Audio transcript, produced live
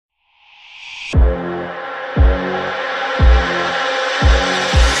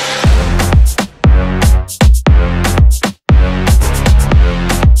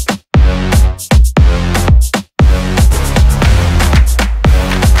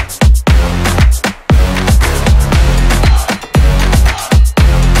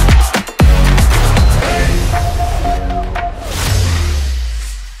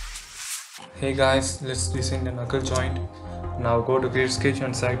Hey guys, let's design the knuckle joint. Now go to create sketch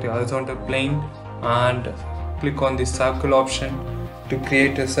and select the horizontal plane and click on the circle option to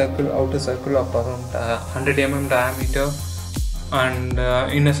create a circle, outer circle of around 100 mm diameter and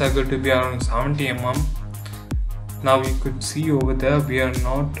inner circle to be around 70 mm. Now you could see over there we have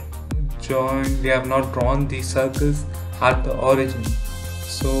not drawn the circles at the origin,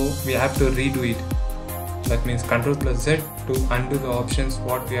 so we have to redo it. That means Ctrl+Z to undo the options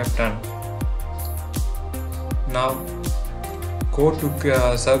what we have done. Now go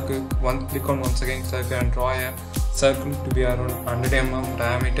to circle, click on once again circle and draw a circle to be around 100 mm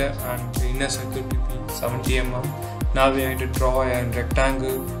diameter and the inner circle to be 70 mm. Now we are going to draw a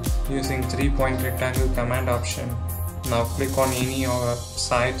rectangle using 3-point rectangle command option. Now click on any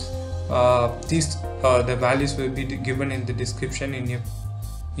sides. The values will be given in the description in your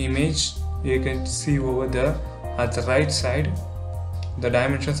image. You can see over there at the right side the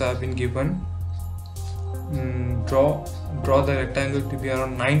dimensions have been given. Draw the rectangle to be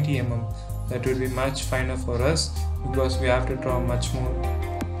around 90 mm. That will be much finer for us because we have to draw much more.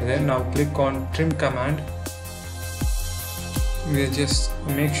 And then now click on trim command. We'll just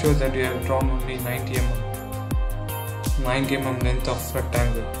make sure that we have drawn only 90 mm length of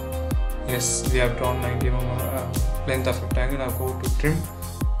rectangle. Yes, we have drawn 90 mm length of rectangle. Now go to trim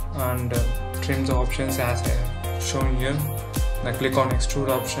and trim the options as I have shown here. Now click on extrude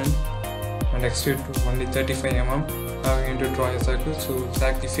option and extrude to only 35 mm. Now we are going to draw a circle, so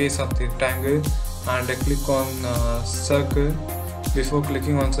select the face of the rectangle and click on circle. Before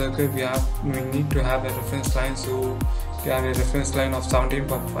clicking on circle we need to have a reference line, so we have a reference line of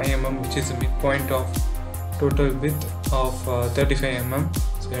 17.5 mm, which is the midpoint of total width of 35 mm.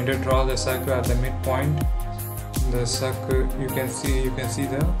 So we are going to draw the circle at the midpoint. The circle you can see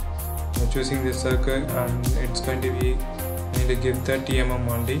there. I'm choosing the circle and it's going to be, I need to give 30 mm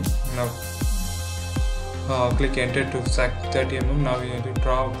only. Now click enter to select 30 mm. Now we need to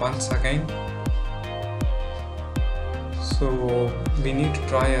draw once again. So we need to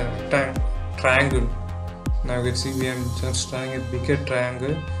draw a triangle. Now you can see we are just drawing a bigger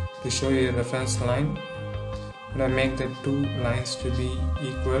triangle to show you a reference line. Now make the two lines to be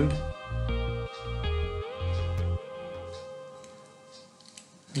equal.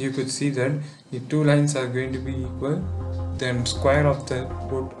 You could see that the two lines are going to be equal. Then square of the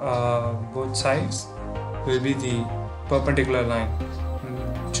both sides will be the perpendicular line.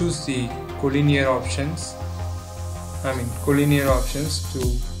 Choose the collinear options. To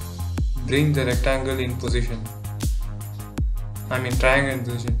bring the rectangle in position. Triangle in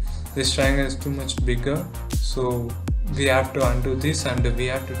position. This triangle is too much bigger, so we have to undo this and we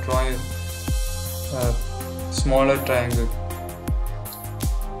have to draw a smaller triangle.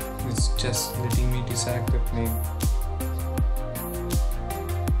 It's just letting me decide the plane.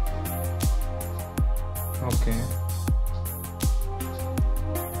 Okay.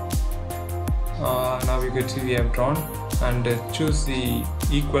 Now we can see we have drawn and choose the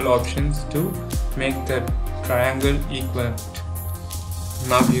equal options to make the triangle equivalent.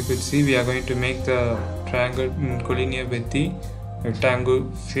 Now you could see we are going to make the triangle collinear with the rectangle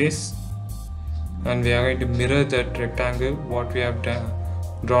face, and we are going to mirror that rectangle what we have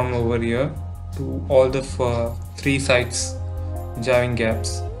drawn over here to all the three sides which are having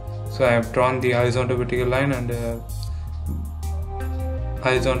gaps. So I have drawn the horizontal vertical line and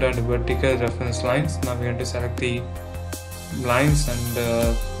horizontal and vertical reference lines. Now we are going to select the lines and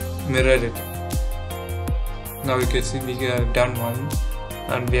mirror it. Now you can see we have done one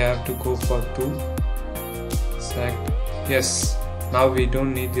and we have to go for two. Select yes. Now we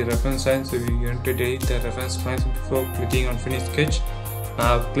don't need the reference line, so we are going to delete the reference lines before clicking on finish sketch.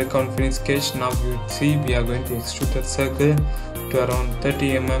 Now click on finish sketch. Now you see we are going to extrude that circle to around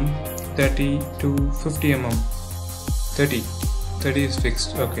 30 mm, 30 to 50 mm. 30 is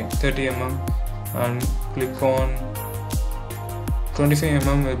fixed. Okay, 30 mm and click on 25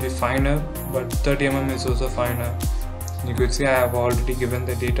 mm will be finer, but 30 mm is also finer. You could see I have already given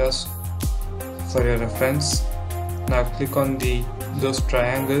the data for your reference. Now click on those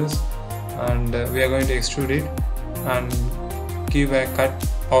triangles and we are going to extrude it and give a cut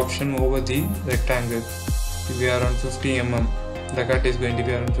option over the rectangle to be around 50 mm. The cut is going to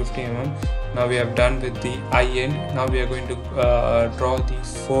be around 50 mm. Now we have done with the eye end. Now we are going to draw the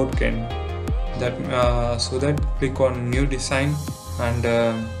fork end. So that click on new design and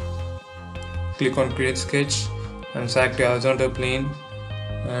click on create sketch and select the horizontal plane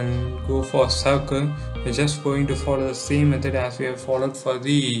and go for circle. We're just going to follow the same method as we have followed for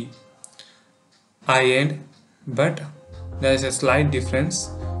the eye end, but there is a slight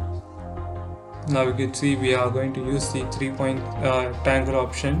difference. Now you can see we are going to use the 3-point rectangle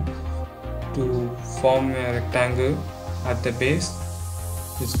option to form a rectangle at the base.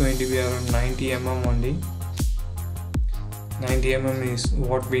 It's going to be around 90 mm only. 90 mm is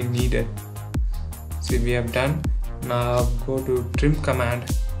what we needed. See, we have done. Now go to trim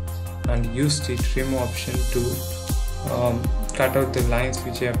command and use the trim option to cut out the lines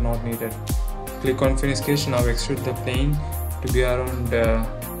which you have not needed. Click on finish sketch. Now extrude the plane to be around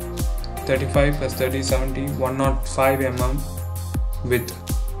 35 plus 30, 70, 105 mm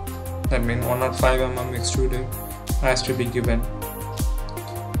width. That means 105 mm extruded has to be given.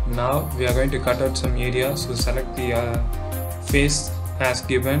 Now we are going to cut out some area, so select the face as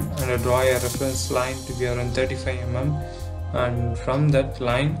given and draw a reference line to be around 35 mm, and from that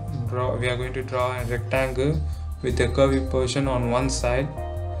line we are going to draw a rectangle with a curvy portion on one side.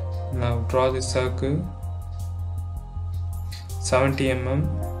 Now draw the circle 70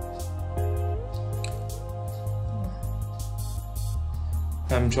 mm.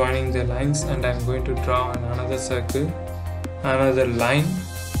 I am joining the lines and I am going to draw another circle, another line.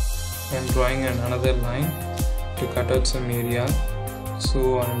 I am drawing another line to cut out some area.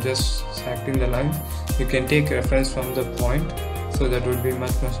 So I am just selecting the line. You can take reference from the point, so that would be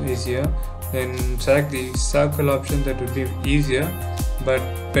much easier. Then select the circle option, that would be easier, but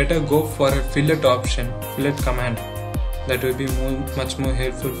better go for a fillet option, fillet command. That will be much more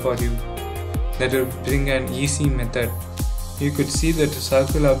helpful for you. That will bring an easy method. You could see that the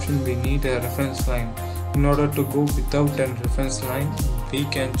circle option we need a reference line. In order to go without a reference line, we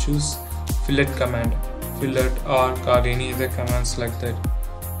can choose fillet command, fillet, arc, or any other commands like that.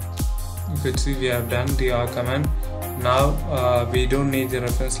 You could see we have done the arc command. Now we don't need the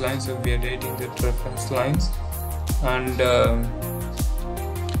reference line, so we are deleting the reference lines and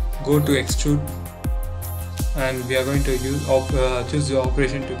go to extrude, and we are going to use choose the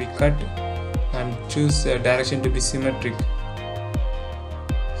operation to be cut and choose the direction to be symmetric,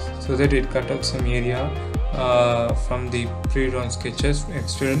 so that it cut out some area from the pre-drawn sketches.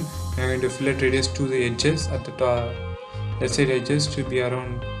 Extrude, we are going to fillet radius to the edges at the top, let's say the edges to be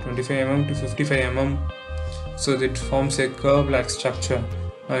around 25 mm to 55 mm, so that it forms a curve-like structure.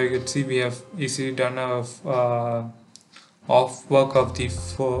 Now you can see we have easily done our off work of the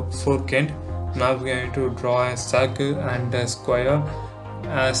fork end. Now we are going to draw a circle and a square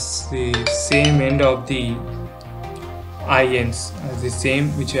as the same end of the eye ends, as the same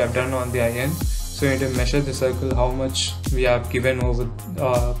which we have done on the eye end. So we need to measure the circle, how much we have given over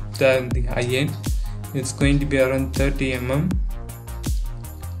the eye end. It's going to be around 30 mm.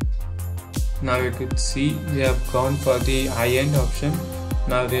 Now you could see we have gone for the eye end option.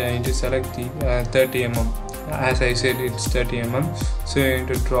 Now we are going to select the 30 mm. As I said, it's 30 mm. So we are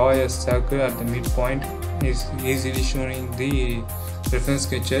going to draw a circle at the midpoint. Is easily showing the reference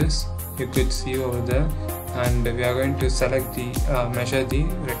sketches. You could see over there, and we are going to select the measure the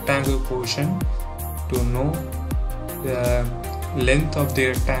rectangle portion to know the length of the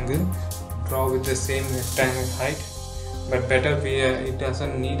rectangle. Draw with the same rectangle height, but better it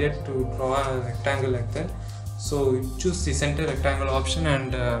doesn't needed to draw a rectangle like that. So choose the center rectangle option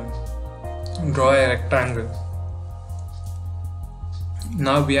and draw a rectangle.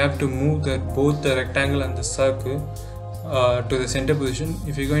 Now we have to move both the rectangle and the circle to the center position.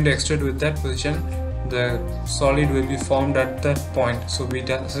 If you're going to extrude with that position, the solid will be formed at that point, so we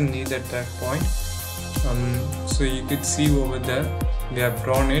doesn't need at that point. So you could see over there we have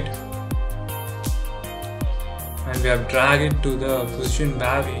drawn it and we have dragged it to the position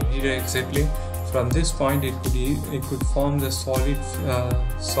where we need it exactly. From this point it could form the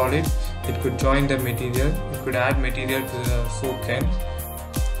solid. It could join the material, it could add material to the fork end.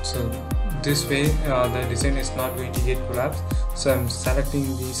 So this way the design is not going to get collapsed. So I'm selecting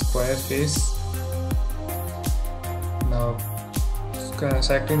the square face. Now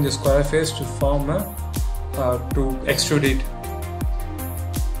selecting the square face to form to extrude it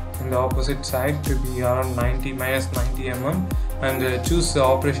in the opposite side to be around 90 minus 90 mm, and choose the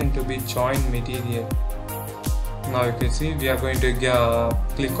operation to be join material. Now you can see we are going to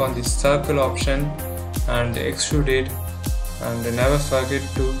click on the circle option and extrude it, and never forget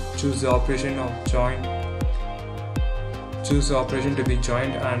to choose the operation of join. Choose the operation to be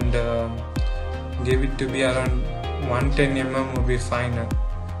joined and give it to be around 110 mm would be fine.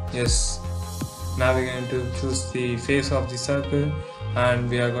 Yes. Now we're going to choose the face of the circle and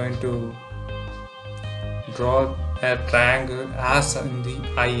we are going to draw a triangle as in the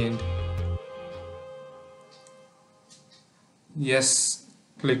eye end. Yes,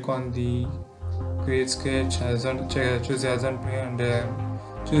 click on the create sketch, choose the horizontal plane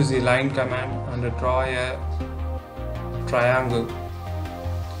and choose the line command and draw a triangle,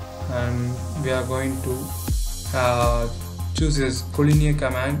 and we are going to choose this collinear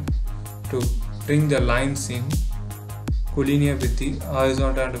command to bring the lines in collinear with the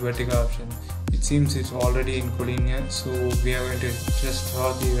horizontal and vertical option. It seems it's already in collinear, so we are going to just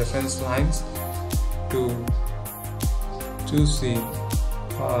draw the reference lines to choose the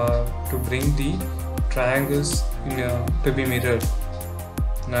to bring the triangles to be mirrored.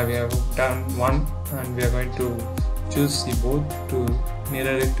 Now we have done one, and we are going to choose the both to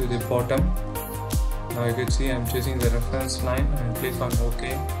mirror it to the bottom. Now you can see I'm choosing the reference line and click on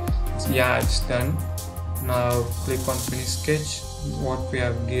OK. Yeah, it's done. Now click on finish sketch. What we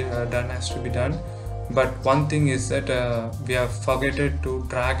have done has to be done, but one thing is that we have forgotten to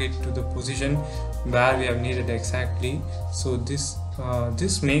drag it to the position where we have needed exactly. So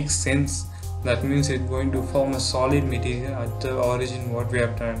this makes sense. That means it's going to form a solid material at the origin what we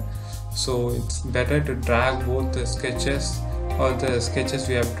have done. So it's better to drag both the sketches or the sketches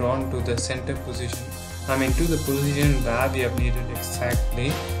we have drawn to the center position, I mean to the position where we have needed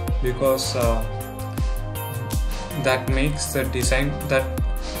exactly, because that makes the design that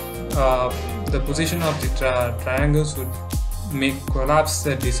the position of the triangles would collapse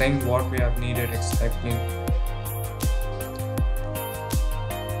the design what we have needed exactly.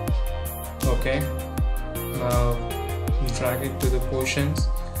 Okay, now drag it to the portions,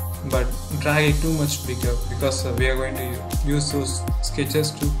 but drag it too much bigger, because we are going to use those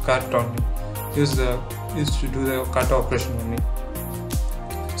sketches to cut only, use to do the cut operation only,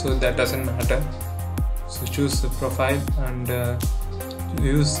 so that doesn't matter. So choose the profile and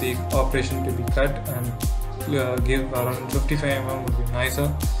use the operation to be cut, and give around 55 mm would be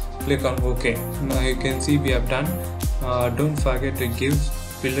nicer. Click on OK. Now you can see we have done. Don't forget to give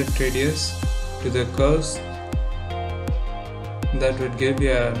fillet radius to the curves. That would give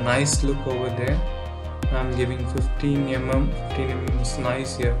you a nice look over there. I'm giving 15 mm. 15 mm is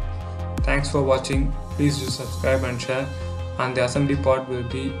nice here. Thanks for watching. Please do subscribe and share, and the assembly part will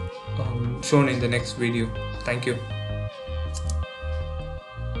be shown in the next video. Thank you.